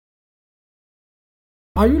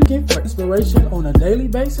Are you looking for inspiration on a daily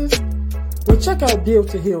basis? Well, check out Deal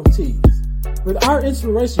to Heal Tees. With our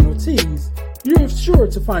inspirational tees, you're sure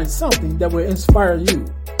to find something that will inspire you.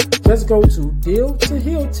 Just go to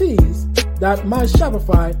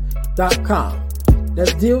dealtohealtees.myshopify.com.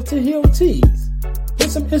 That's Deal to Heal Tees.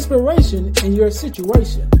 Put some inspiration in your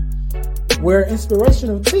situation. Wear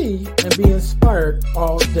inspirational tea and be inspired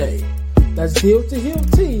all day. That's Deal to Heal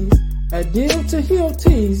Tees at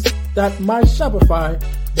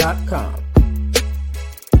dealtohealtees.myshopify.com.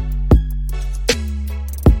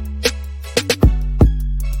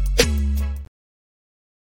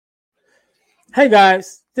 Hey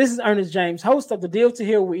guys, this is Ernest James, host of the Deal to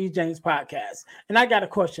Heal with E. James podcast, and I got a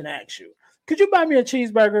question to ask you. Could you buy me a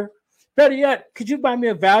cheeseburger? Better yet, could you buy me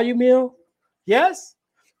a value meal? Yes?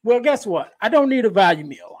 Well, guess what? I don't need a value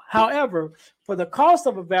meal. However, for the cost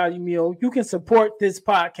of a value meal, you can support this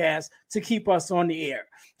podcast to keep us on the air.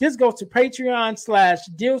 Just go to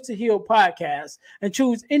Patreon/Deal to Heal podcast and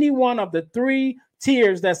choose any one of the 3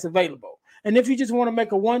 tiers that's available. And if you just want to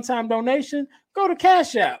make a one-time donation, go to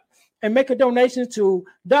Cash App and make a donation to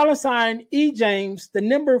 $EJames, the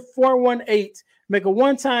number 418. Make a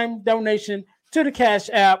one-time donation to the Cash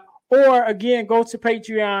App, or again, go to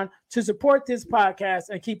Patreon to support this podcast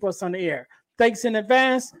and keep us on the air. Thanks in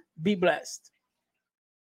advance. Be blessed.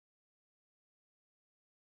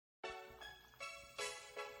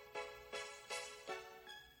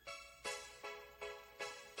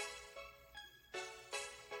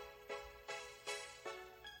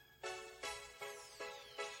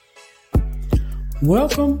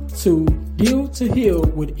 Welcome to Deal to Heal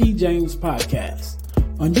with E. James podcast.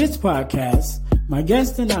 On this podcast, my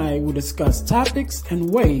guest and I will discuss topics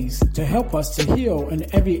and ways to help us to heal in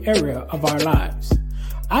every area of our lives.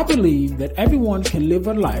 I believe that everyone can live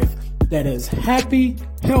a life that is happy,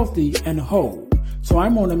 healthy, and whole. So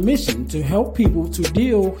I'm on a mission to help people to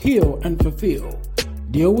deal, heal, and fulfill.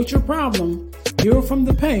 Deal with your problem, heal from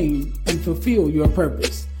the pain, and fulfill your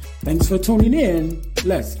purpose. Thanks for tuning in.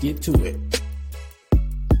 Let's get to it.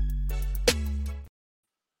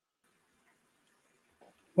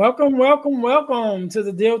 Welcome to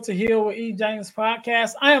the Deal to Heal with E. James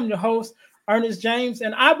podcast. I am your host, Ernest James,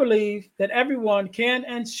 and I believe that everyone can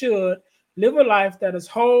and should live a life that is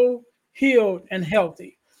whole, healed, and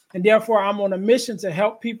healthy. And therefore, I'm on a mission to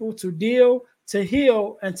help people to deal, to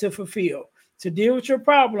heal, and to fulfill. To deal with your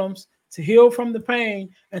problems, to heal from the pain,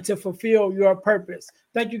 and to fulfill your purpose.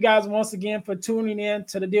 Thank you guys once again for tuning in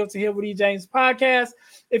to the Deal to Heal with E. James podcast.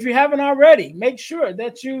 If you haven't already, make sure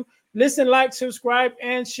that you listen, like, subscribe,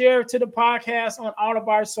 and share to the podcast on all of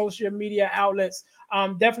our social media outlets.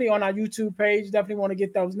 Definitely on our YouTube page. Definitely want to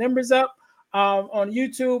get those numbers up on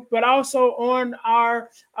YouTube, but also on our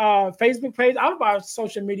Facebook page, all of our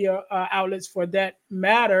social media outlets for that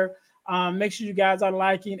matter. Make sure you guys are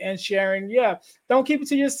liking and sharing. Yeah, don't keep it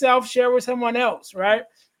to yourself. Share with someone else, right?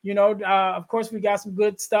 You know, of course, we got some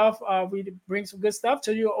good stuff. We bring some good stuff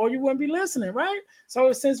to you, or you wouldn't be listening, right?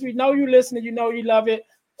 So since we know you're listening, you know you love it.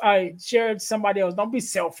 Share it to somebody else. Don't be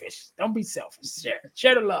selfish.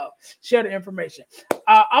 Share the love. Share the information.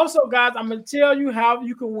 Also, guys, I'm going to tell you how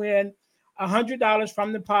you can win $100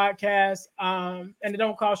 from the podcast. And it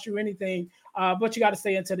don't cost you anything, but you got to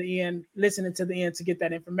stay until the end, listening to the end to get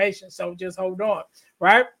that information. So just hold on,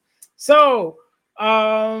 right? So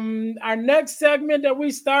our next segment that we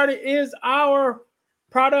started is our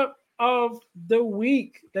product of the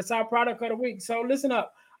week. That's our product of the week. So listen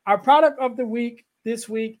up. Our product of the week this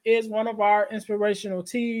week is one of our inspirational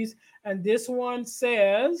teas, and this one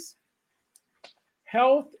says,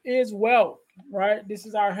 health is wealth, right? This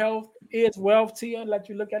is our health is wealth tea. I'll let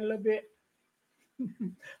you look at it a little bit.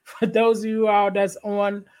 For those of you that's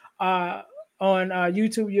on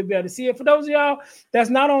YouTube, you'll be able to see it. For those of y'all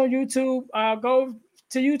that's not on YouTube, go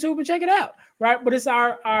to YouTube and check it out, right? But it's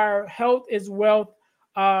our health is wealth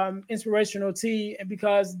inspirational tea, and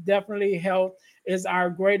because definitely health is our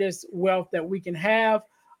greatest wealth that we can have,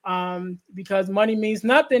 because money means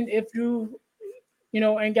nothing if you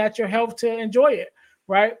ain't got your health to enjoy it,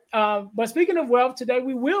 right? But speaking of wealth, today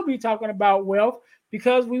we will be talking about wealth,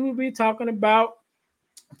 because we will be talking about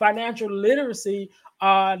financial literacy,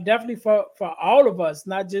 definitely for all of us,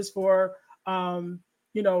 not just for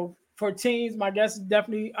for teens. My guest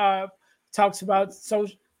definitely talks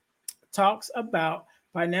about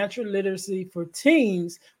financial literacy for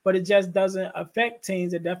teens, but it just doesn't affect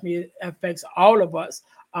teens. It definitely affects all of us.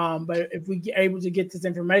 But if we get able to get this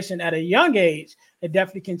information at a young age, it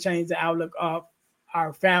definitely can change the outlook of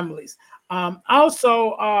our families.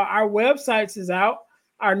 Also, our websites is out.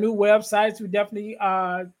 Our new websites, we definitely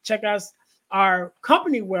check us our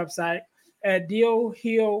company website, at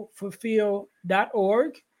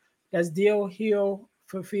dealhealfulfill.org. That's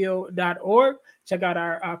dealhealfulfill.org. Check out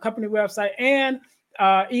our company website and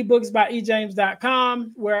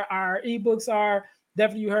ebooksbyejames.com, where our ebooks are.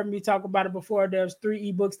 Definitely, you heard me talk about it before. There's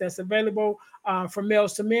 3 ebooks that's available from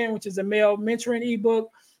Males to Men, which is a male mentoring ebook.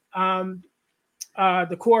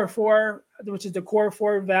 The core 4, which is the core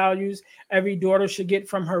 4 values every daughter should get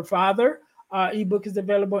from her father. Ebook is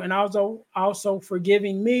available, and also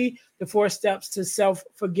Forgiving Me, the 4 steps to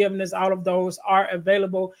self-forgiveness. All of those are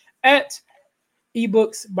available at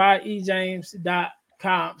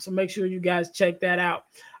ebooksbyejames.com. So make sure you guys check that out.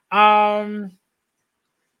 I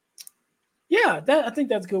think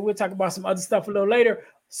that's good. We'll talk about some other stuff a little later.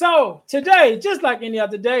 So today, just like any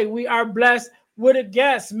other day, we are blessed with a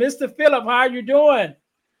guest, Mr. Phillip. How are you doing?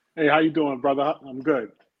 Hey, how you doing, brother? I'm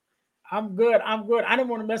good. I'm good. I didn't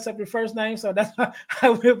want to mess up your first name, so that's why I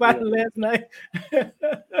went by the last name.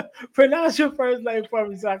 Pronounce your first name for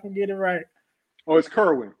me so I can get it right. Oh, it's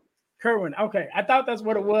Kerwyn. Kerwyn. Okay. I thought that's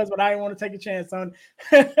what it was, but I didn't want to take a chance on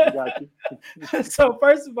I got you. So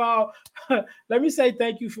first of all, let me say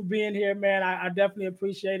thank you for being here, man. I definitely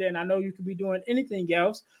appreciate it. And I know you could be doing anything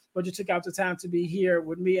else, but you took out the time to be here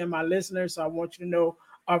with me and my listeners. So I want you to know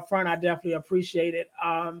up front, I definitely appreciate it.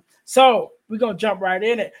 So we're going to jump right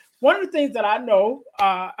in it. One of the things that I know,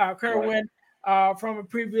 Kerwyn, from a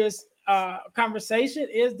previous conversation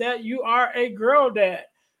is that you are a girl dad.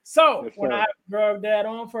 So Yes, when I have a girl dad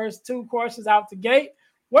on, first 2 questions out the gate,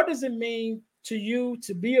 what does it mean to you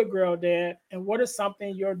to be a girl dad, and what is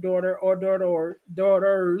something your daughter or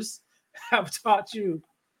daughters have taught you?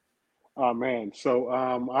 Oh man. So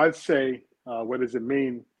I'd say, what does it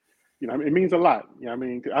mean? It means a lot. I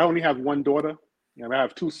mean, I only have one daughter. I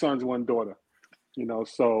have 2 sons, 1 daughter.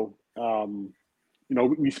 So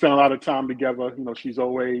we spend a lot of time together. She's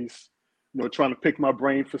always, trying to pick my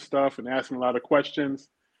brain for stuff and asking a lot of questions.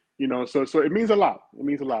 So it means a lot. It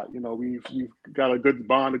means a lot. We've got a good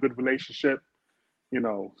bond, a good relationship.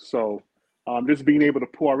 So just being able to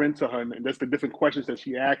pour into her and just the different questions that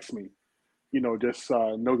she asks me, just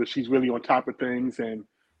know that she's really on top of things and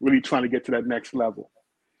really trying to get to that next level.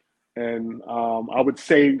 And I would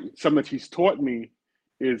say something that she's taught me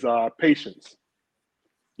is patience.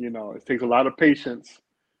 It takes a lot of patience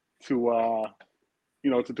to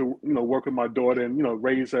work with my daughter and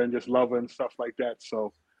raise her and just love her and stuff like that.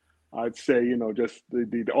 So I'd say just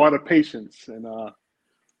the art of patience and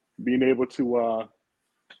being able to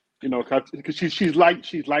because she's like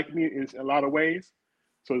me in a lot of ways.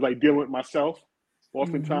 So it's like dealing with myself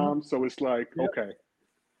oftentimes. So it's like, okay,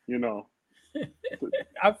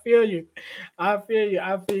 I feel you.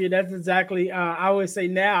 That's exactly. I always say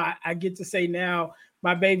now. I get to say now.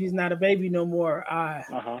 My baby's not a baby no more.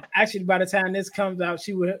 Actually, by the time this comes out,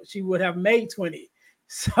 she would have made 20.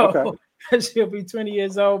 So she'll be 20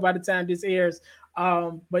 years old by the time this airs.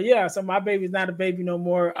 But yeah, so my baby's not a baby no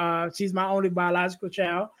more. She's my only biological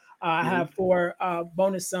child. I have 4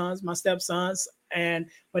 bonus sons, my stepsons,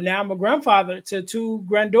 but now I'm a grandfather to 2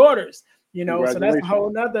 granddaughters. So that's a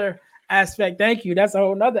whole nother aspect. Thank you. That's a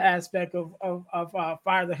whole nother aspect of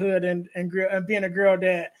fatherhood and being a girl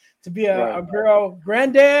dad. To be a girl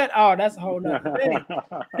granddad, oh, that's a whole nother thing.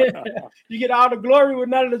 You get all the glory with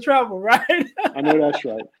none of the trouble, right? I know that's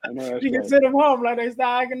right. You can send them home like they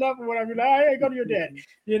start acting up or whatever. You're like, hey, go to your dad.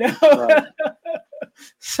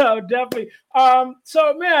 So definitely.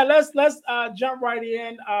 So man, let's jump right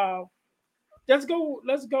in. Let's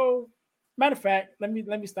go. Matter of fact, let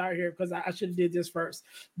me start here because I should have did this first.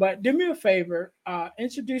 But do me a favor,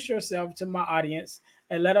 introduce yourself to my audience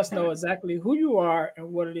and let us know exactly who you are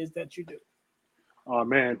and what it is that you do. Oh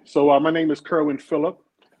man, so my name is Kerwyn Phillip.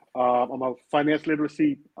 I'm a finance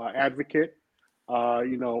literacy advocate.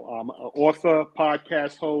 I'm an author,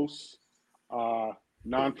 podcast host,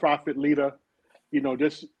 nonprofit leader.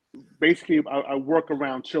 Just basically I work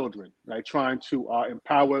around children, like trying to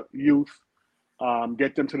empower youth.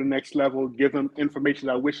 Get them to the next level, give them information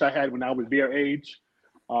I wish I had when I was their age.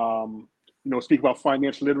 Speak about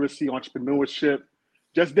financial literacy, entrepreneurship,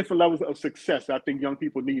 just different levels of success that I think young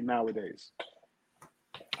people need nowadays.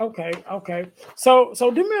 Okay. So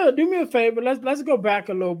do me a favor. Let's go back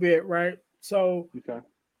a little bit, right? So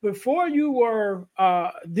before you were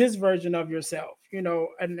this version of yourself,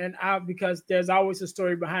 and because there's always a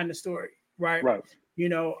story behind the story, right? Right.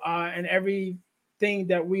 And everything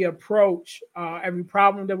that we approach, every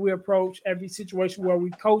problem that we approach, every situation where we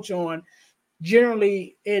coach on,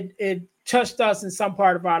 generally it touched us in some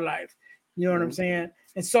part of our life. You know what I'm saying?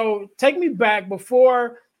 And so take me back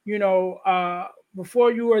before you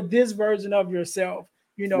were this version of yourself.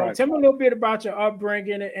 Tell me a little bit about your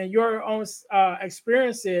upbringing and your own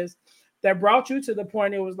experiences that brought you to the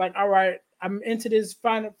point it was like, all right, I'm into this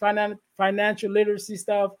financial literacy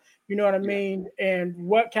stuff, you know what I Yeah. mean? And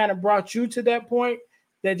what kind of brought you to that point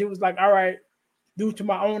that it was like, all right, due to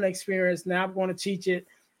my own experience, now I'm going to teach it,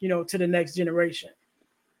 to the next generation.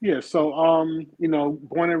 Yeah. So,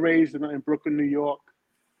 born and raised in Brooklyn, New York,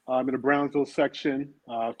 in the Brownsville section,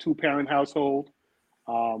 two-parent household.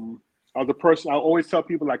 I was a person. I always tell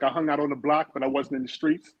people like I hung out on the block, but I wasn't in the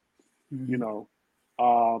streets. You Mm-hmm. know,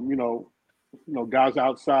 guys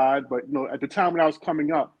outside. But at the time when I was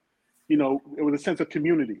coming up, it was a sense of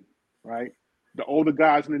community, right? The older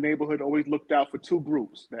guys in the neighborhood always looked out for two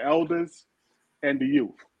groups: the elders and the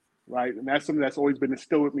youth, right? And that's something that's always been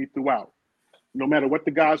instilled with me throughout. No matter what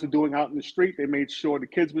the guys were doing out in the street, they made sure the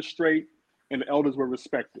kids were straight and the elders were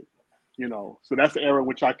respected. So that's the era in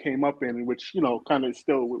which I came up in which kind of is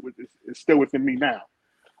still within me now.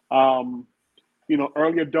 Um,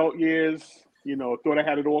 early adult years, thought I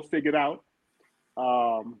had it all figured out.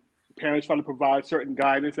 Um, Parents trying to provide certain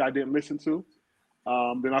guidance that I didn't listen to.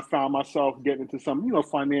 Then I found myself getting into some,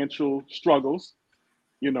 financial struggles,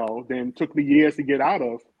 then took me years to get out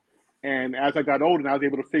of. And as I got older and I was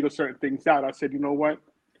able to figure certain things out, I said, you know what?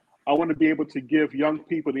 I want to be able to give young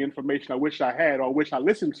people the information I wish I had or wish I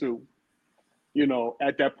listened to,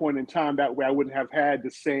 at that point in time. That way I wouldn't have had the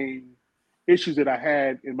same issues that I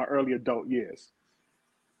had in my early adult years.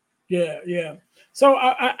 Yeah, yeah. So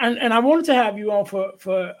and I wanted to have you on for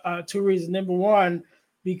two reasons. Number one,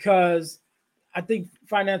 because I think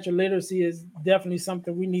financial literacy is definitely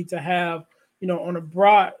something we need to have, on a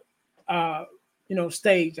broad, uh,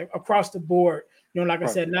 stage across the board. Like I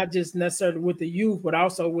Right, said, not just necessarily with the youth, but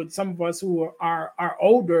also with some of us who are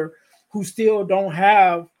older, who still don't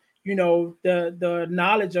have, the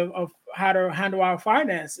knowledge of how to handle our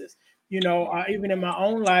finances. right, Even in my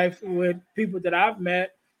own life with people that I've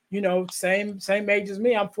met, same age as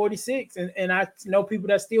me. I'm 46, and I know people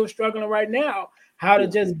that's still struggling right now how to yeah,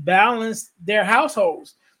 just balance their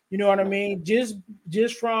households. You know what I right, mean? Just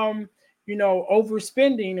from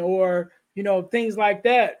overspending or things like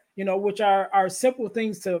that. Which are simple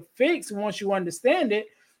things to fix once you understand it.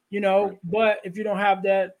 right, But if you don't have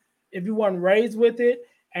that, if you weren't raised with it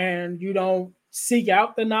and you don't seek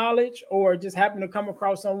out the knowledge or just happen to come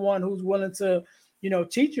across someone who's willing to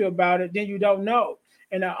teach you about it, then you don't know.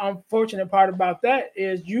 And the unfortunate part about that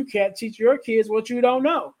is you can't teach your kids what you don't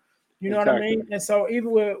know. You know what I exactly. mean? And so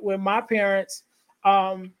even with my parents,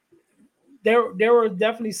 um, there were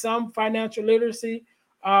definitely some financial literacy.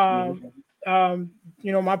 Hmm. Um,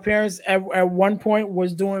 my parents at one point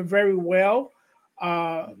was doing very well.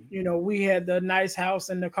 Hmm. We had the nice house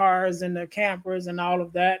and the cars and the campers and all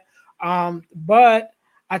of that. But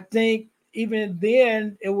I think even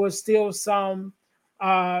then it was still some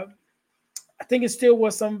uh, I think it still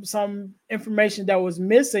was some information that was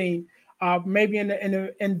missing, maybe in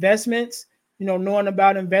the investments, knowing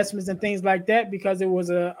about investments and things like that, because it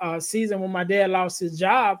was a season when my dad lost his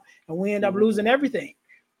job and we ended up Hmm. losing everything.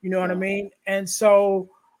 You know what I Wow. mean? And so,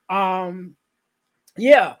 um,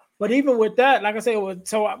 yeah. But even with that, like I said,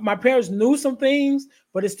 so my parents knew some things,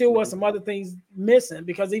 but it still was Hmm. some other things missing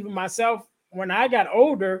because even myself, when I got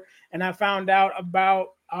older and I found out about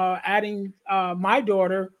adding my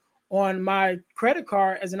daughter on my credit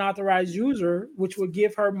card as an authorized user, which would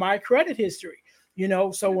give her my credit history.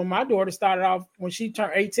 So Yeah. when my daughter started off, when she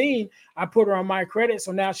turned 18, I put her on my credit.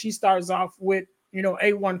 So now she starts off with,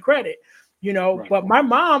 A1 credit, Right. but my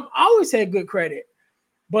mom always had good credit,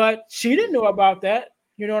 but she didn't know about that.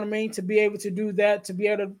 You know what I mean? To be able to do that, to be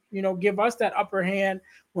able to, give us that upper hand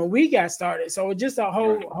when we got started. So it's just a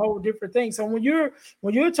Right. whole different thing. So when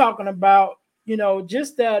you're talking about,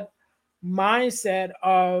 just that mindset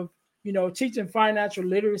of, teaching financial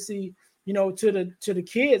literacy, to the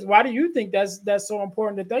kids, why do you think that's so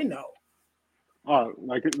important that they know?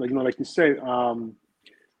 Like you say,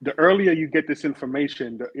 the earlier you get this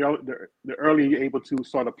information, the earlier you're able to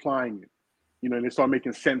start applying it. And they start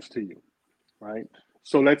making sense to you, right?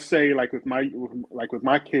 So let's say, like with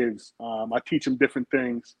my kids, I teach them different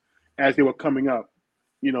things as they were coming up,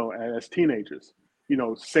 as teenagers.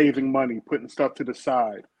 Saving money, putting stuff to the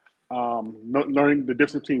side, learning the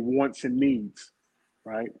difference between wants and needs,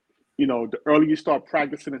 right? The earlier you start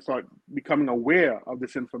practicing and start becoming aware of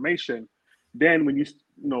this information, then when you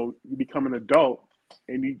become an adult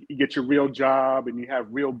and you get your real job and you have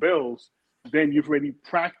real bills, then you've already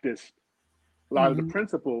practiced a lot of the Mm-hmm.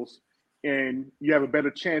 principles, and you have a better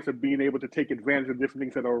chance of being able to take advantage of different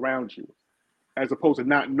things that are around you, as opposed to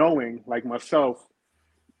not knowing, like myself,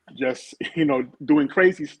 just doing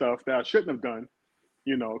crazy stuff that I shouldn't have done,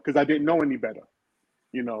 because I didn't know any better.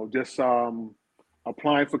 Just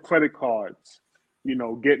applying for credit cards,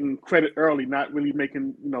 getting credit early, not really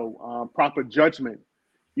making, proper judgment,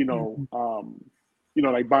 Mhm.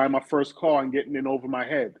 like buying my first car and getting in over my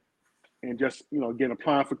head and just, again,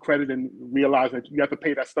 applying for credit and realizing that you have to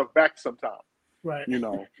pay that stuff back sometime, Right. you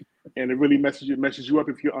know, and it really messes you up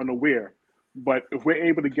if you're unaware. But if we're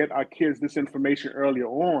able to get our kids this information earlier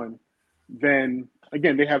on, then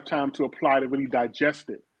again, they have time to apply to really digest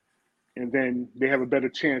it. And then they have a better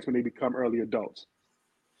chance when they become early adults.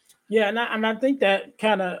 Yeah, and I think that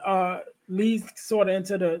kind of leads sort of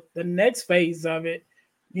into the next phase of it,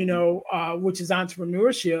 Mm-hmm. which is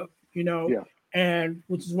entrepreneurship, Yeah. and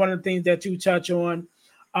which is one of the things that you touch on,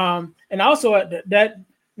 and also that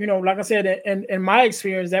like I said, in my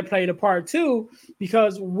experience, that played a part too,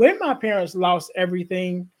 because when my parents lost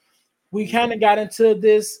everything, we Mm-hmm. kind of got into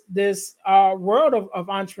this world of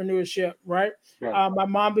entrepreneurship, right? Right. My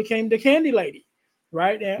mom became the candy lady,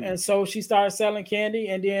 right? And Mm-hmm. so she started selling candy,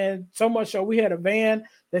 and then so much so we had a van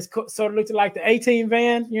that's sort of looked like the 18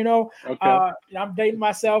 van, Okay. I'm dating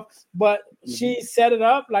myself, but Mm-hmm. she set it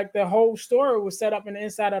up like the whole store was set up in the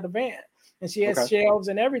inside of the van, and she had Okay. shelves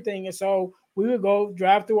and everything, and so we would go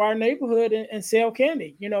drive through our neighborhood and sell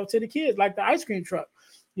candy, to the kids, like the ice cream truck.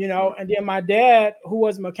 Right. And then my dad, who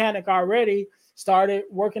was a mechanic already, started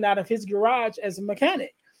working out of his garage as a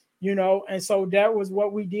mechanic, and so that was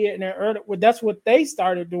what we did. And well, that's what they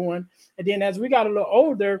started doing. And then as we got a little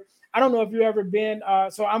older, I don't know if you ever been,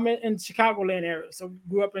 so I'm in Chicagoland area, so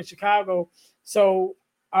grew up in Chicago. So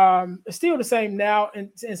it's still the same now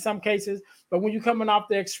in some cases, but when you're coming off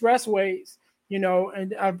the expressways, and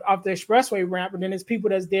off the expressway ramp, and then there's people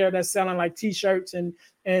that's there that's selling like T-shirts and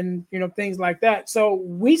things like that. So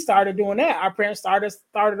we started doing that. Our parents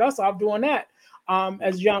started us off doing that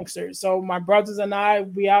as youngsters. So my brothers and I,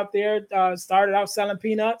 we out there started out selling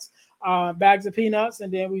peanuts, bags of peanuts,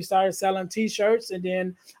 and then we started selling T-shirts, and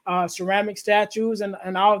then ceramic statues,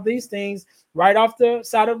 and all of these things right off the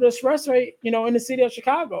side of the expressway, in the city of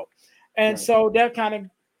Chicago. And Right. so that kind of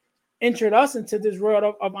entered us into this world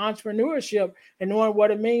of entrepreneurship and knowing what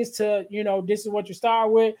it means to, this is what you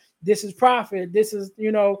start with, this is profit, this is,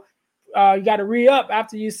 you got to re-up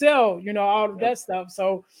after you sell, all of Yep. that stuff.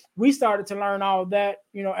 So we started to learn all of that,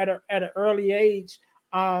 at an early age.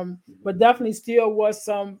 Mm-hmm. But definitely still was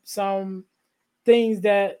some things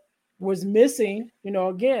that was missing,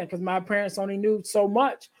 again, because my parents only knew so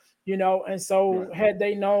much, and so Right. had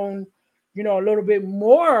they known, a little bit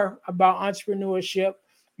more about entrepreneurship,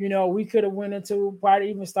 we could have went into probably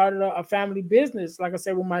even started a family business, like I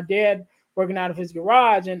said, with my dad working out of his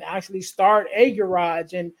garage and actually start a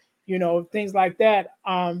garage and things like that.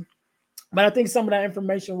 But I think some of that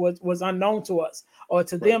information was unknown to us or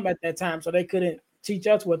to Right. them at that time, so they couldn't teach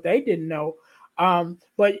us what they didn't know.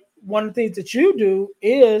 But one of the things that you do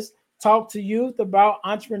is talk to youth about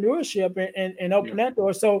entrepreneurship and open Yeah. that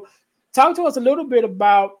door. So, talk to us a little bit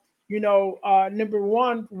about number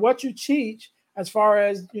one, what you teach as far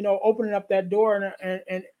as opening up that door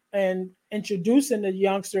and introducing the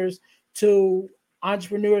youngsters to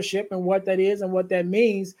entrepreneurship and what that is and what that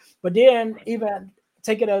means. But then Right. even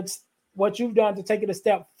take it a what you've done to take it a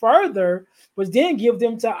step further was then give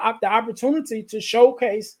them the opportunity to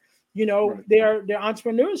showcase, Right. their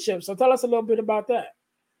entrepreneurship. So tell us a little bit about that.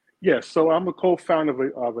 Yes. So I'm a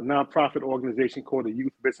co-founder of a nonprofit organization called the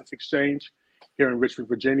Youth Business Exchange here in Richmond,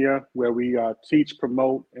 Virginia, where we teach,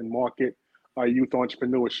 promote, and market youth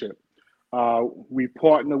entrepreneurship. We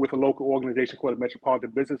partner with a local organization called the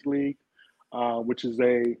Metropolitan Business League, which is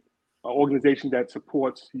a organization that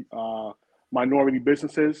supports minority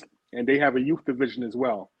businesses, and they have a youth division as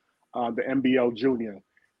well, the MBL Junior,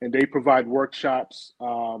 and they provide workshops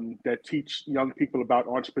that teach young people about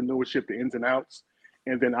entrepreneurship, the ins and outs,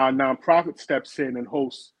 and then our nonprofit steps in and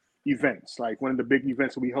hosts events. Like one of the big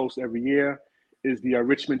events that we host every year is the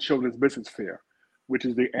Richmond Children's Business Fair, which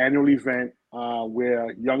is the annual event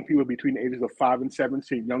where young people between the ages of 5 and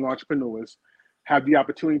 17, young entrepreneurs, have the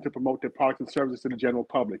opportunity to promote their products and services to the general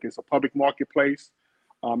public. It's a public marketplace.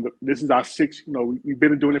 This is our sixth, we've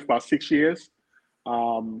been doing it for about 6 years.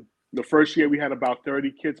 The first year we had about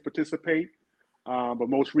 30 kids participate, but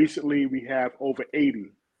most recently we have over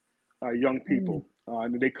 80 young Mm, people.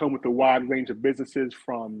 And they come with a wide range of businesses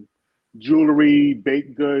from jewelry,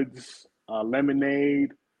 baked goods,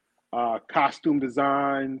 lemonade, costume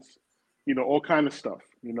designs, all kind of stuff.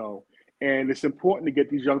 And it's important to get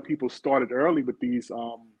these young people started early with these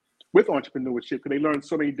with entrepreneurship because they learn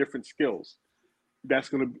so many different skills that's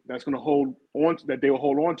gonna hold on to, that they will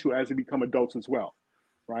hold on to as they become adults as well,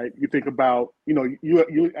 right? You think about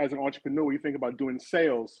you as an entrepreneur, you think about doing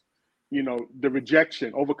sales, the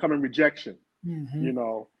rejection, overcoming rejection, mm-hmm. you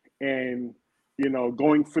know, and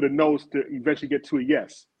going for the no's to eventually get to a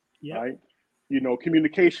yes, Yep. right?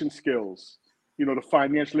 Communication skills, the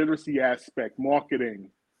financial literacy aspect, marketing,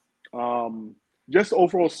 just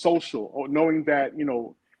overall social, or knowing that,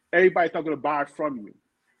 everybody's not going to buy from you,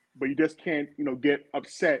 but you just can't, get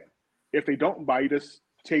upset if they don't buy. You just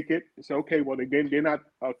take it and say, okay, well, they're not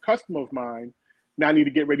a customer of mine. Now I need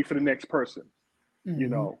to get ready for the next person,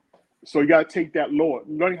 So you got to take that law,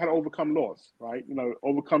 learning how to overcome laws, right?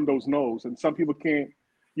 Overcome those no's. And some people can't.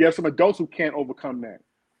 You have some adults who can't overcome that.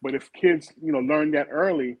 But if kids, learn that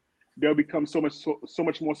early, they'll become so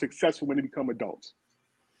much more successful when they become adults.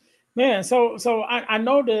 Man, so I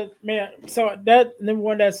know that, man. So that number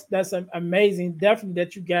one, that's amazing. Definitely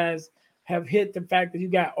that you guys have hit the fact that you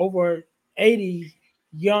got over 80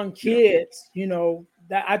 young kids.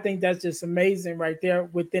 That I think that's just amazing right there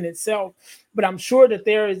within itself. But I'm sure that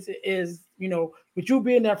there is with you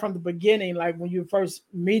being there from the beginning, like when you first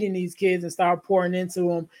meeting these kids and start pouring into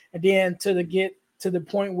them, and then get to the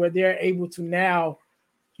point where they're able to now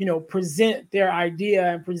present their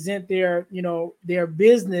idea and present their their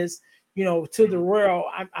business to the world.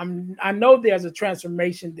 I know there's a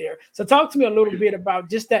transformation there. So talk to me a little bit about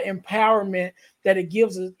just that empowerment that it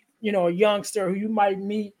gives a youngster who you might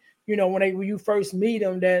meet when you first meet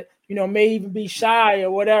them, that may even be shy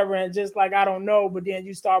or whatever, and just like, I don't know, but then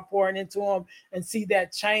you start pouring into them and see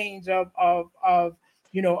that change of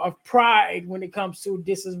pride when it comes to,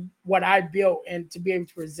 this is what I built, and to be able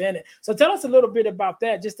to present it. So tell us a little bit about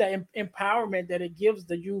that, just that empowerment that it gives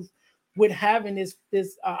the youth with having this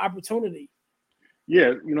opportunity.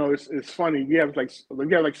 Yeah, it's funny. We have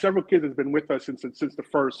like several kids that's been with us since the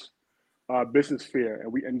first business fair,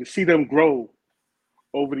 and to see them grow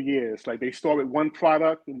over the years. Like, they start with one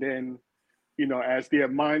product, and then as their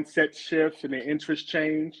mindset shifts and their interests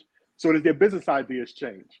change, so does their business ideas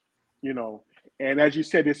change. And as you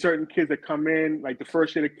said, there's certain kids that come in, like the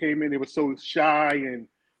first year that came in, they were so shy and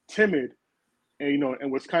timid, and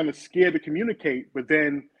and was kind of scared to communicate. But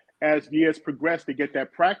then as years progress, they get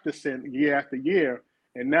that practice in year after year,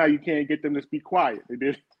 and now you can't get them to be quiet. They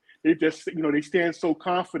just they stand so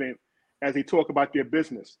confident as they talk about their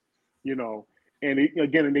business, and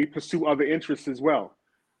they pursue other interests as well,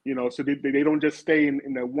 so they don't just stay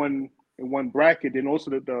in the one bracket. Then also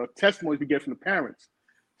the testimonies we get from the parents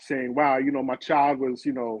saying, wow, my child was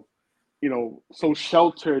so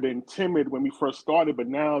sheltered and timid when we first started, but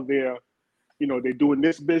now they're doing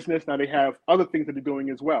this business. Now they have other things that they're doing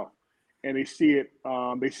as well, and they see it.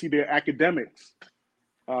 They see their academics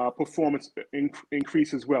performance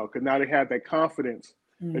increase as well, because now they have that confidence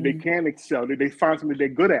that they can excel. That they find something they're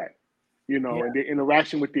good at, and their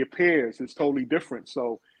interaction with their peers is totally different.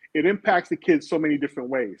 So it impacts the kids so many different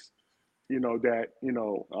ways.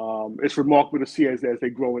 It's remarkable to see as they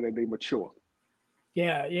grow and they mature.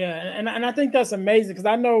 Yeah, and I think that's amazing, because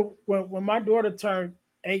I know when my daughter turned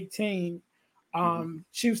 18,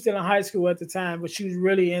 she was still in high school at the time, but she was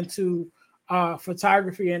really into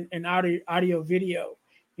photography and audio video.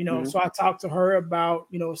 So I talked to her about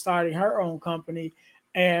starting her own company,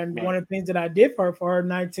 and one of the things that I did for her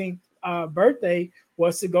 19th birthday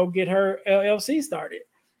was to go get her LLC started.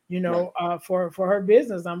 For her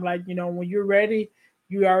business. I'm like, when you're ready,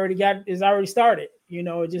 it's already started.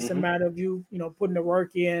 It's just a matter of you putting the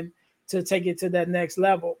work in to take it to that next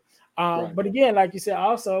level. But again, like you said,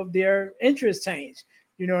 also their interests change.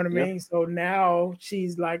 You know what I mean? So now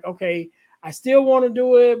she's like, okay, I still want to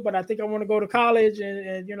do it, but I think I want to go to college.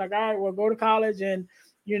 And you're like, all right, well, go to college and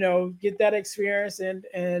get that experience.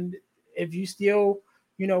 And if you still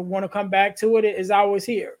want to come back to it, it's always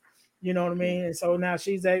here. You know what I mean? And so now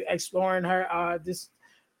she's exploring her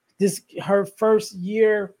her first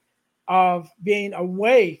year of being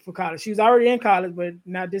away for college. She was already in college, but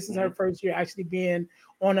now this is her first year actually being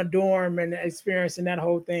on a dorm and experiencing that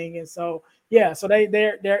whole thing. And so so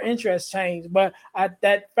their interests change, but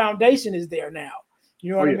that foundation is there now.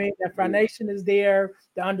 You know what I mean? That foundation is there,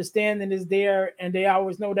 the understanding is there, and they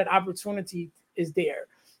always know that opportunity is there.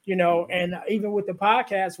 And even with the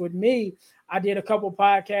podcast with me, I did a couple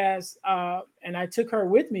podcasts, and I took her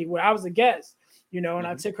with me where I was a guest, and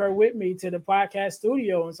I took her with me to the podcast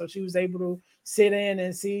studio. And so she was able to sit in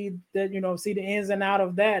and see see the ins and out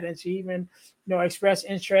of that. And she even, expressed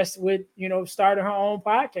interest with, starting her own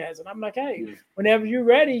podcast. And I'm like, hey, whenever you're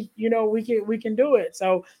ready, we can do it.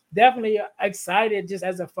 So definitely excited just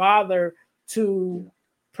as a father to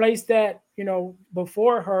place that,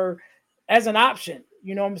 before her as an option.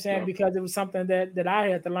 You know what I'm saying? Because it was something that I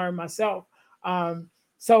had to learn myself.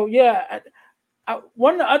 So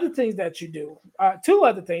one of the other things that you do, two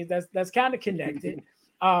other things that's kind of connected,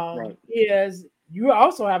 is you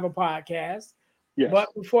also have a podcast, Yes.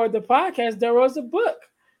 But before the podcast, there was a book,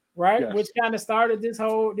 right? Yes. Which kind of started this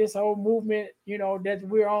whole movement, that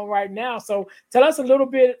we're on right now. So tell us a little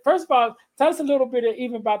bit. First of all, tell us a little bit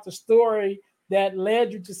even about the story that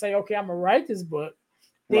led you to say, okay, I'm gonna write this book.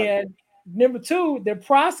 Right. Then number two, the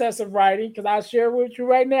process of writing, because I'll share with you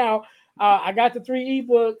right now. I got the 3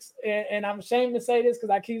 ebooks, and I'm ashamed to say this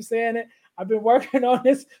because I keep saying it. I've been working on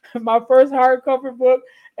this, my first hardcover book,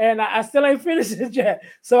 and I still ain't finished it yet.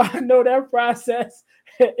 So I know that process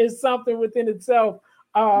is something within itself.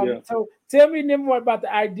 Yeah. So tell me more about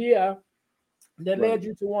the idea that Right. led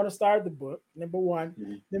you to want to start the book, number one.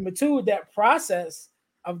 Mm-hmm. Number two, that process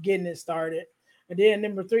of getting it started. And then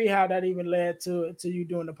number three, how that even led to you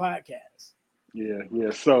doing the podcast. Yeah.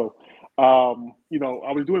 Yeah. So, I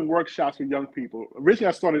was doing workshops with young people. Originally,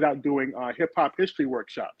 I started out doing hip hop history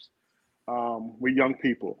workshops with young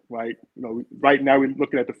people. Right. Right now we're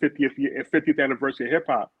looking at the 50th anniversary of hip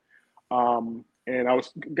hop. And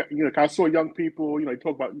I saw young people. They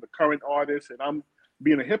talk about the current artists, and I'm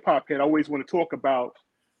being a hip hop head. I always want to talk about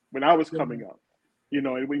when I was coming up.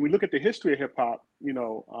 And when we look at the history of hip hop,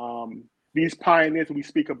 these pioneers we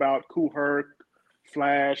speak about, Kool Herc,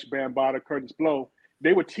 Flash, Bambaataa, Curtis Blow,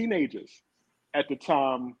 they were teenagers at the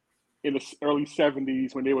time in the early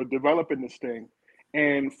 70s when they were developing this thing.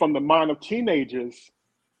 And from the mind of teenagers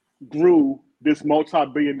grew this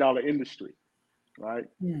multi-billion-dollar industry, right?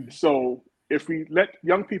 So if we let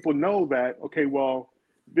young people know that, okay, well,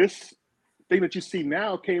 this thing that you see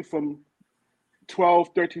now came from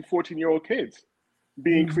 12, 13, 14-year-old kids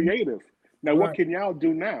being creative. Now, what can y'all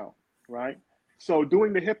do now, right? So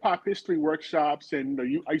doing the hip hop history workshops and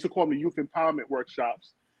I used to call them the youth empowerment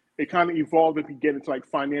workshops, it kind of evolved into get into like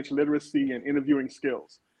financial literacy and interviewing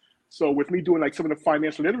skills. So with me doing like some of the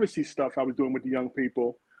financial literacy stuff I was doing with the young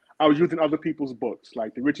people, I was using other people's books,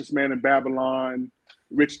 like The Richest Man in Babylon,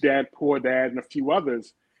 Rich Dad, Poor Dad, and a few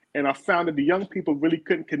others. And I found that the young people really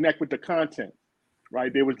couldn't connect with the content,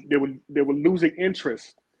 right? They were losing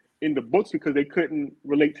interest in the books because they couldn't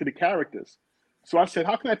relate to the characters. So I said,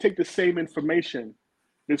 how can I take the same information,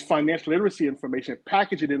 this financial literacy information,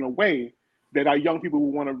 package it in a way that our young people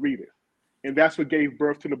will want to read it? And that's what gave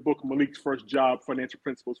birth to the book Malik's First Job, Financial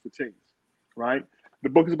Principles for Teens, right? The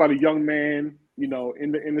book is about a young man, in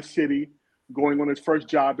the city going on his first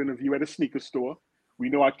job interview at a sneaker store. We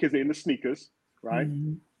know our kids are into sneakers, right?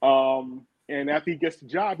 And after he gets the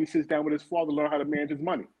job, he sits down with his father to learn how to manage his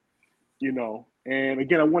money, And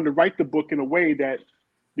again, I wanted to write the book in a way that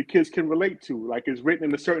the kids can relate to, like it's written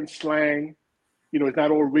in a certain slang, it's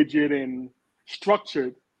not all rigid and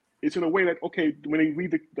structured. It's in a way that, okay, when they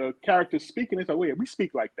read the characters speaking, it's like, wait, we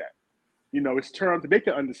speak like that. It's terms that they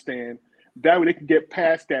can understand. That way they can get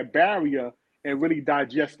past that barrier and really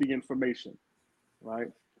digest the information, right?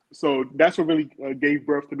 So that's what really gave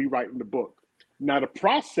birth to me writing the book. Now, the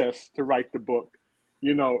process to write the book,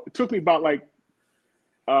 it took me about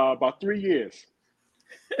 3 years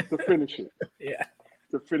to finish it. Yeah.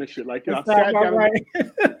 To finish it. Like, I sat down. Right.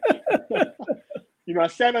 I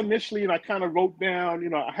sat initially and I kind of wrote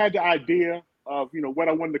down, I had the idea of, what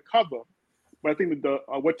I wanted to cover. But I think that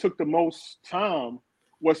what took the most time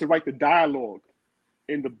was to write the dialogue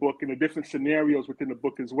in the book and the different scenarios within the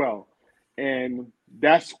book as well. And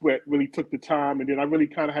that's what really took the time. And then I really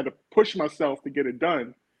kind of had to push myself to get it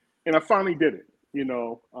done. And I finally did it,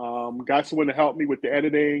 got someone to help me with the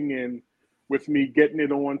editing and with me getting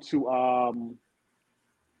it onto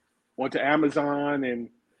Amazon and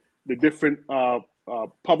the different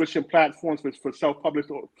publishing platforms for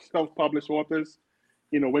self-published authors.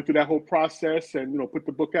 Went through that whole process and put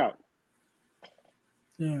the book out.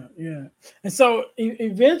 Yeah. And so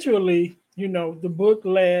eventually, the book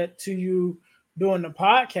led to you doing the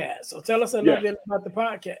podcast. So tell us a little bit about the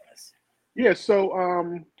podcast. Yeah. So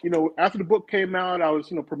after the book came out, I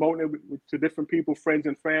was promoting it to different people, friends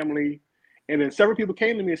and family, and then several people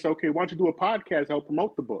came to me and said, "Okay, why don't you do a podcast? I'll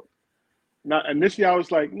promote the book." Now, initially, I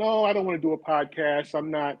was like, "No, I don't want to do a podcast.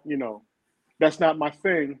 I'm not, that's not my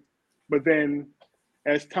thing." But then,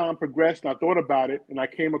 as time progressed, and I thought about it, and I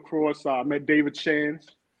came across, I met David Shands,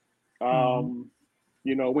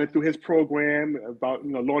 went through his program about,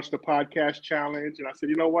 launched the podcast challenge. And I said,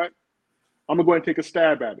 you know what? I'm going to go ahead and take a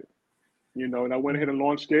stab at it. And I went ahead and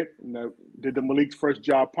launched it. And I did the Malik's First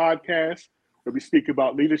Job podcast, where we speak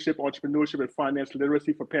about leadership, entrepreneurship, and financial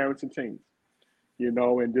literacy for parents and teens.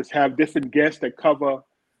 And just have different guests that cover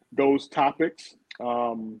those topics.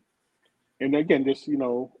 And again, just,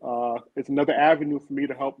 it's another avenue for me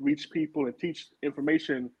to help reach people and teach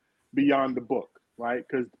information beyond the book, right?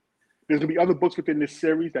 Because there's going to be other books within this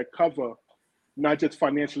series that cover not just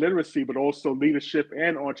financial literacy, but also leadership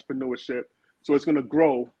and entrepreneurship. So it's going to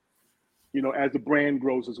grow as the brand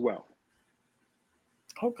grows as well.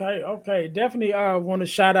 Okay. Definitely want to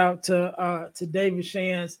shout out to David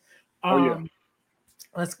Shands. Oh yeah.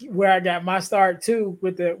 That's where I got my start too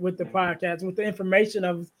with the podcast, with the information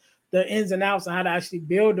of the ins and outs on how to actually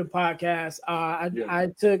build a podcast.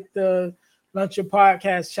 I took the Lunch Your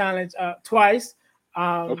Podcast Challenge twice.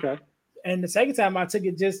 Okay. And the second time I took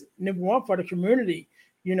it just number one for the community,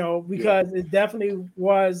 because it definitely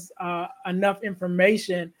was enough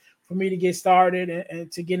information for me to get started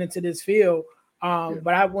and to get into this field.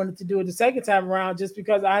 But I wanted to do it the second time around just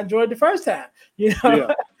because I enjoyed the first time,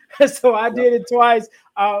 Yeah. So I did it twice.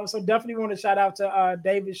 So definitely want to shout out to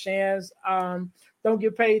David Shands. Don't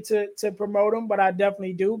get paid to promote him, but I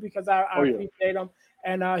definitely do because I appreciate him.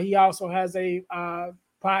 And he also has a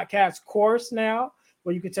podcast course now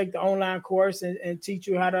where you can take the online course and teach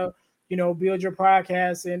you how to, build your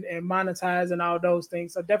podcast and monetize and all those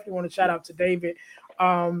things. So definitely want to shout out to David.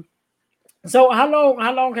 So how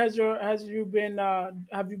long have you been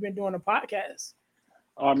doing a podcast?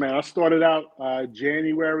 Oh man, I started out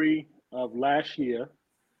January of last year,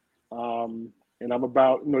 and I'm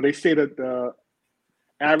about they say that the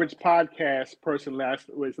average podcast person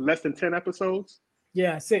was less than 10 episodes.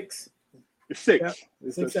 Yeah, 6. It's 6. Yep.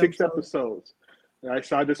 It's 6 6 episodes. All right,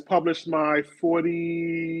 so I just published my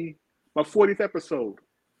 40th episode.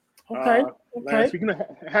 Okay. Last week,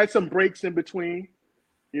 had some breaks in between,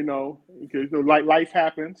 because like life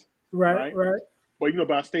happens. Right. But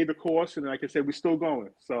but I stayed the course, and like I said, we're still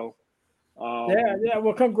going. So yeah.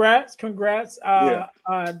 Well, congrats.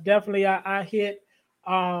 Definitely, I hit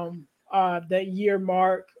that year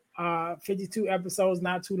mark, 52 episodes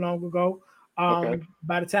not too long ago.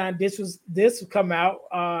 By the time this will come out,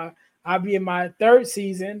 I'll be in my 3rd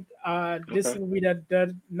season. This will be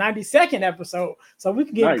the 92nd episode, so we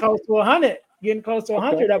can get close to 100. Getting close to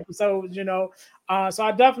 100 episodes, so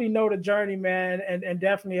I definitely know the journey, man, and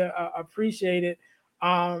definitely appreciate it.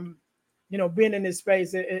 Being in this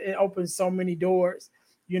space, it opens so many doors,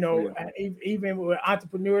 even with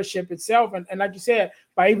entrepreneurship itself. And like you said,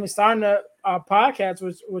 by even starting a podcast,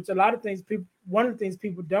 which a lot of things one of the things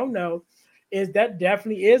people don't know is that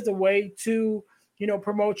definitely is the way to,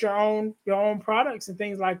 promote your own products and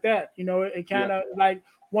things like that. It kind of like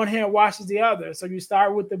one hand washes the other. So you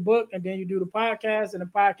start with the book and then you do the podcast, and the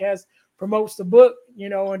podcast promotes the book,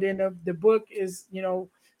 and then the book is,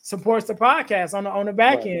 supports the podcast on the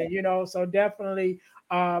back end, So definitely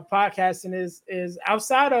podcasting is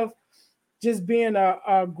outside of just being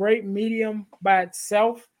a great medium by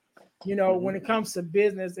itself. When it comes to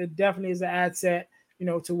business, it definitely is an asset,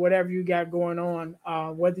 to whatever you got going on,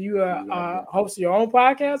 whether you host your own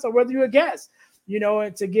podcast or whether you're a guest,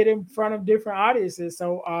 and to get in front of different audiences.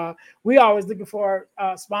 So we always looking for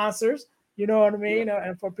sponsors, you know what I mean?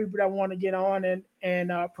 And for people that want to get on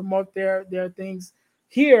and promote their things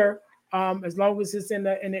here, as long as it's in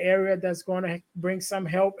the area that's going to bring some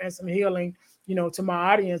help and some healing, to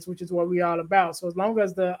my audience, which is what we all about. So as long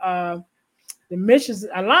as the missions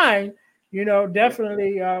align,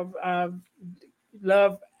 definitely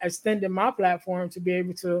love extending my platform to be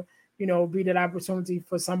able to, be that opportunity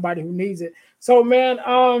for somebody who needs it. So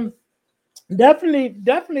man, definitely,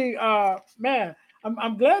 man,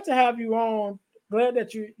 I'm glad to have you on. Glad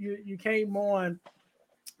that you came on,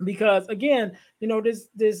 because again,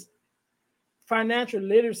 this financial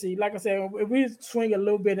literacy, like I said, if we swing a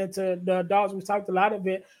little bit into the adults, we talked a lot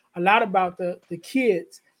about the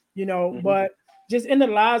kids, but just in the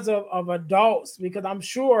lives of adults, because I'm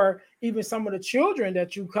sure even some of the children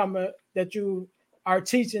that you are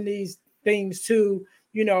teaching these things to,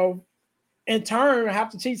 in turn have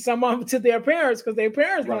to teach some of them to their parents, because their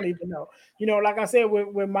parents don't even know. Like I said,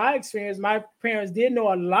 with my experience, my parents did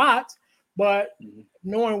know a lot, but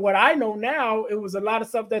knowing what I know now, it was a lot of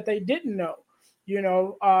stuff that they didn't know,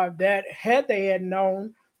 that had they had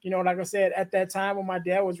known, like I said, at that time when my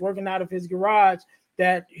dad was working out of his garage,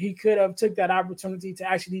 that he could have took that opportunity to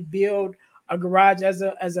actually build a garage as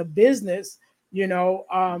a business,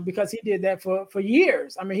 because he did that for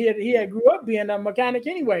years. I mean, he had grew up being a mechanic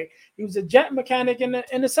anyway. He was a jet mechanic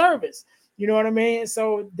in the service. You know what I mean?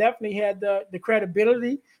 So definitely had the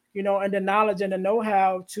credibility, and the knowledge and the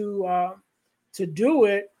know-how to do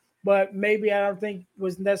it, but maybe I don't think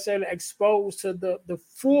was necessarily exposed to the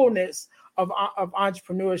fullness of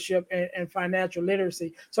entrepreneurship and financial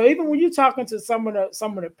literacy. So even when you're talking to some of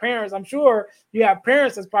the parents, I'm sure you have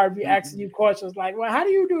parents that's probably asking you questions like, well, how do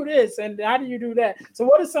you do this and how do you do that? So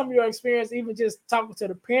what is some of your experience even just talking to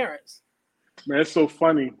the parents? Man, it's so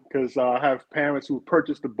funny because I have parents who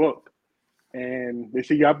purchased the book and they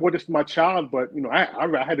say, yeah, I bought this for my child, but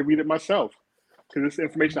I had to read it myself because it's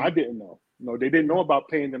information I didn't know. You know, they didn't know about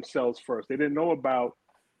paying themselves first. They didn't know about,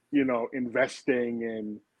 you know, investing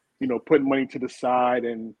and, you know, putting money to the side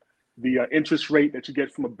and the interest rate that you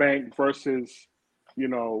get from a bank versus, you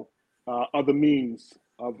know, other means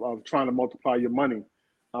of trying to multiply your money.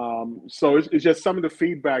 So it's just some of the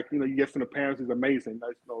feedback, you know, you get from the parents is amazing.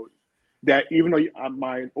 You know, that even though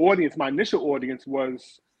my initial audience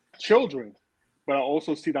was children, but I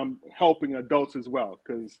also see them helping adults as well,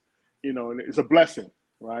 because, you know, it's a blessing,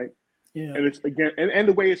 right? Yeah. And it's again, and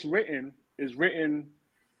the way it's written is written,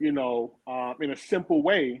 you know, in a simple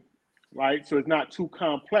way, right? So it's not too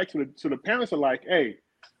complex. So the parents are like, hey,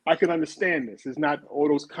 I can understand this. It's not all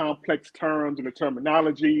those complex terms and the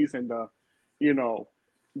terminologies and the, you know,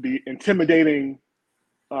 the intimidating,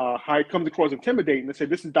 how it comes across intimidating. They say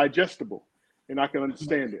this is digestible and I can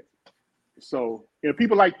understand it. So, you know,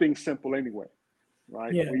 people like things simple anyway,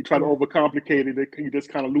 right? Yeah. When you try to overcomplicate it, you just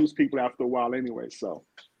kind of lose people after a while anyway. So,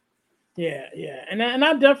 yeah, and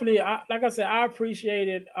I definitely, like I said, I appreciate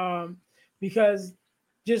it, because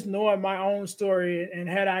just knowing my own story, and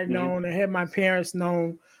had I known, and had my parents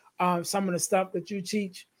known some of the stuff that you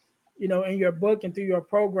teach, you know, in your book and through your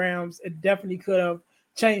programs, it definitely could have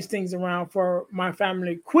changed things around for my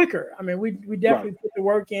family quicker. I mean, we definitely put the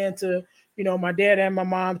work into, you know, my dad and my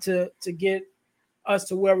mom to get us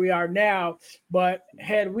to where we are now. But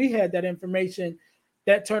had we had that information,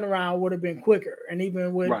 that turnaround would have been quicker. And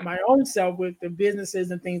even with my own self, with the businesses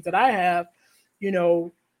and things that I have, you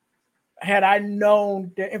know, had I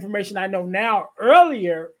known the information I know now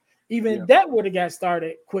earlier, even that would have got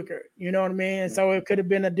started quicker. You know what I mean? And so it could have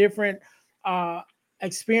been a different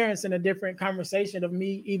experience and a different conversation of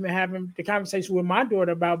me even having the conversation with my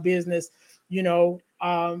daughter about business. You know,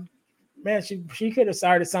 man, she could have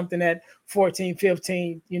started something at 14,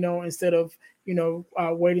 15, you know, instead of, you know,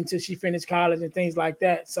 waiting till she finished college and things like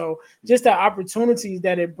that. So just the opportunities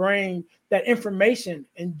that it brings, that information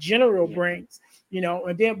in general brings, you know,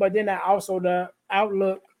 but then also the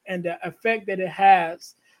outlook and the effect that it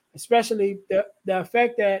has, especially the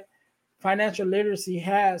effect that financial literacy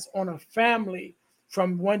has on a family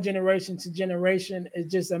from one generation to generation is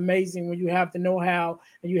just amazing when you have the know-how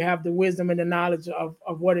and you have the wisdom and the knowledge of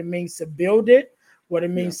what it means to build it, what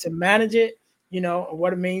it means to manage it, you know,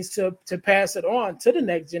 what it means to pass it on to the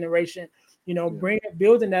next generation, you know,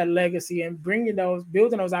 building that legacy and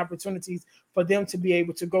building those opportunities for them to be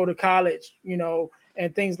able to go to college, you know,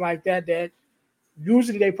 and things like that, that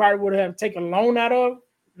usually they probably would have taken loan out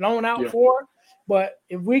for. But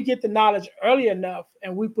if we get the knowledge early enough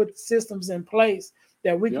and we put systems in place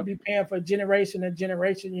that we can be paying for generation and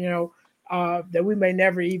generation, you know, that we may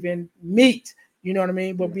never even meet, you know what I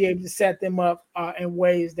mean? But be able to set them up in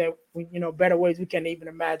ways that, you know, better ways we can't even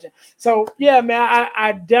imagine. So, yeah, man,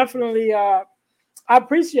 I definitely, I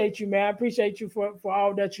appreciate you, man. I appreciate you for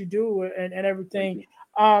all that you do and everything.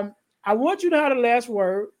 I want you to have the last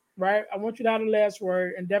word, right? I want you to have the last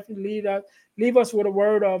word, and definitely leave us with a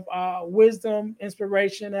word of wisdom,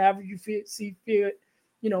 inspiration, however you see fit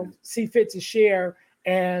to share,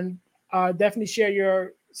 and definitely share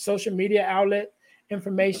your social media outlet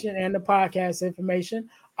information and the podcast information.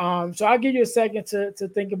 So I'll give you a second to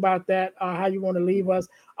think about that, how you want to leave us.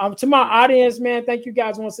 To my audience, man, thank you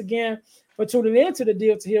guys once again for tuning in to the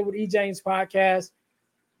Deal to Heal with E. James podcast.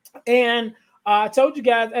 And I told you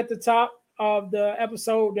guys at the top of the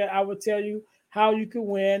episode that I would tell you how you can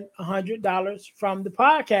win $100 from the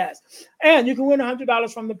podcast. And you can win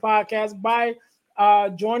 $100 from the podcast by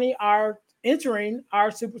entering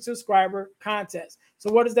our super subscriber contest.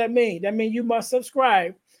 So what does that mean? That means you must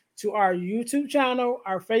subscribe to our YouTube channel,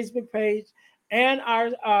 our Facebook page, and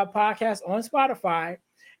our podcast on Spotify.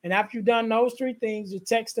 And after you've done those three things, you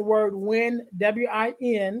text the word WIN,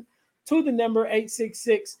 WIN, to the number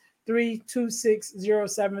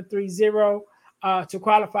 866-326-0730 to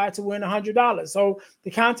qualify to win $100. So the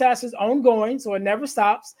contest is ongoing, so it never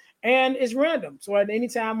stops, and it's random. So at any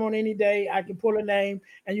time on any day, I can pull a name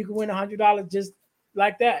and you can win $100 just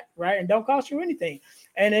like that, right? And don't cost you anything.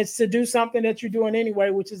 And it's to do something that you're doing anyway,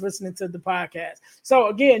 which is listening to the podcast. So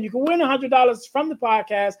again, you can win $100 from the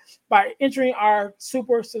podcast by entering our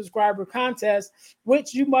super subscriber contest,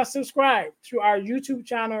 which you must subscribe to our YouTube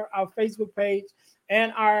channel, our Facebook page,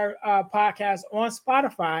 and our podcast on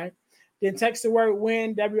Spotify. Then text the word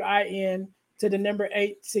WIN, WIN, to the number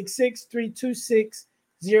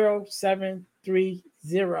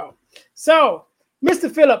 866-326-0730. So,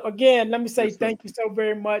 Mr. Phillip, again, let me say thank you so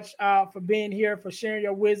very much for being here, for sharing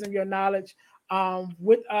your wisdom, your knowledge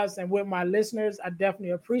with us and with my listeners. I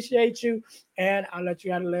definitely appreciate you, and I'll let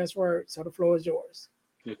you have the last word. So the floor is yours.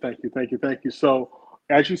 Yeah, thank you. So,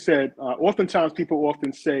 as you said, oftentimes people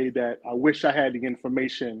often say that I wish I had the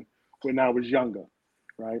information when I was younger,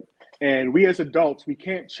 right? And we as adults, we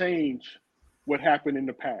can't change what happened in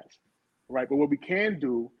the past, right? But what we can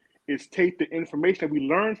do is take the information that we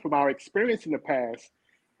learned from our experience in the past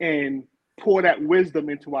and pour that wisdom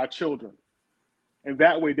into our children. And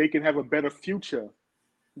that way they can have a better future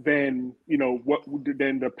than,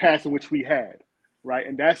 than the past in which we had, right?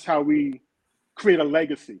 And that's how we create a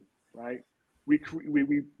legacy, right? We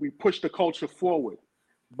push the culture forward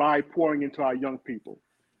by pouring into our young people.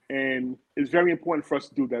 And it's very important for us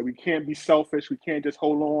to do that. We can't be selfish. We can't just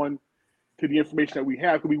hold on to the information that we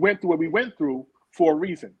have, because we went through what we went through for a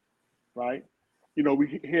reason, right?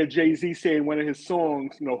 We hear Jay-Z say in one of his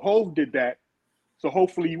songs, Hov did that, so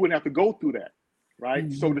hopefully you wouldn't have to go through that, right?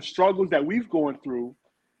 Mm-hmm. So the struggles that we've gone through,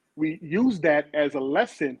 we use that as a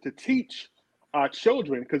lesson to teach our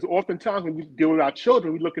children, because oftentimes when we deal with our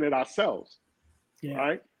children, we're looking at ourselves,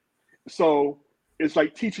 right? So it's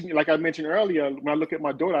like teaching, like I mentioned earlier, when I look at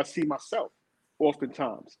my daughter, I see myself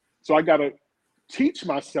oftentimes. So I got to teach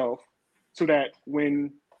myself so that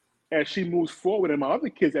as she moves forward, and my other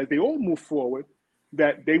kids, as they all move forward,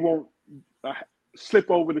 that they won't slip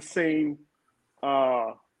over the same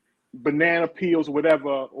banana peels or whatever,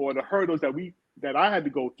 or the hurdles that I had to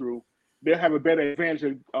go through. They'll have a better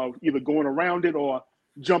advantage of either going around it or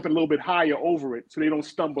jumping a little bit higher over it, so they don't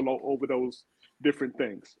stumble over those different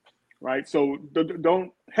things, right? So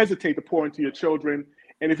don't hesitate to pour into your children.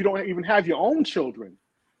 And if you don't even have your own children,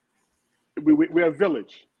 we're a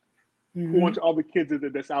village. Mm-hmm. Pour into other kids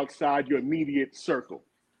that's outside your immediate circle,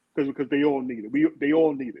 because they all need it. They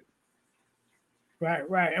all need it.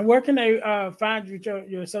 Right. And where can they find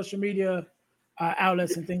your social media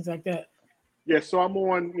outlets and things like that? Yeah, so I'm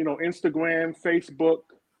on, Instagram, Facebook,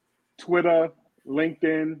 Twitter,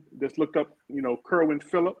 LinkedIn. Just look up, Kerwyn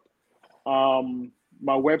Phillip.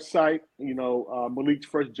 My website,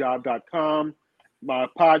 maliksfirstjob.com. My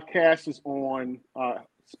podcast is on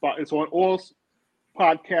it's on all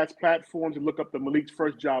podcast platforms. You look up the Malik's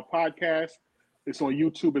First Job podcast. It's on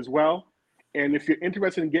YouTube as well. And if you're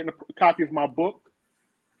interested in getting a copy of my book,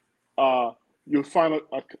 you'll find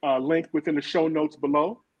a link within the show notes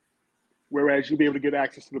below, whereas you'll be able to get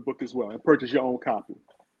access to the book as well and purchase your own copy.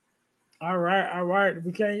 All right.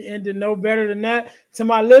 We can't end it no better than that. To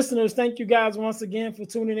my listeners, thank you guys once again for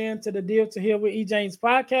tuning in to the Deal to Heal with E. James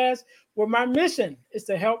podcast, where my mission is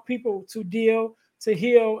to help people to deal, to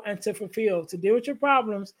heal, and to fulfill, to deal with your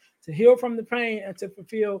problems, to heal from the pain, and to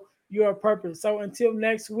fulfill your purpose. So until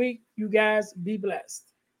next week, you guys be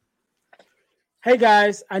blessed. Hey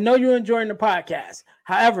guys, I know you're enjoying the podcast.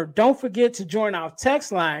 However, don't forget to join our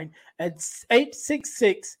text line at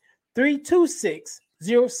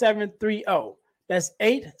 866-326-0730. That's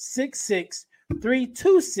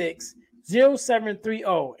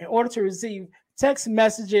 866-326-0730 in order to receive text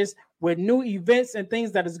messages with new events and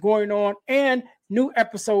things that is going on and new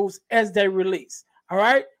episodes as they release. All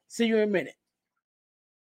right, see you in a minute.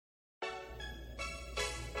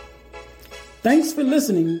 Thanks for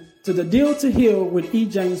listening to the Deal to Heal with E.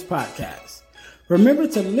 James podcast. Remember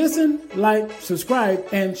to listen, like, subscribe,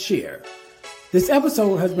 and share. This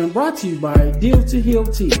episode has been brought to you by Deal to Heal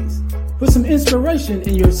Teas. Put some inspiration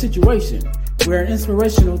in your situation. Wear an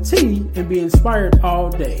inspirational tea and be inspired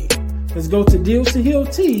all day. Let's go to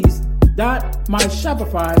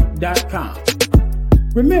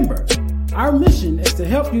dealtohealteas.myshopify.com. Remember, our mission is to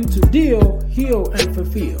help you to deal, heal, and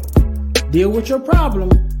fulfill. Deal with your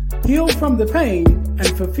problem, heal from the pain, and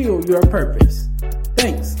fulfill your purpose.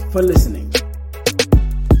 Thanks for listening.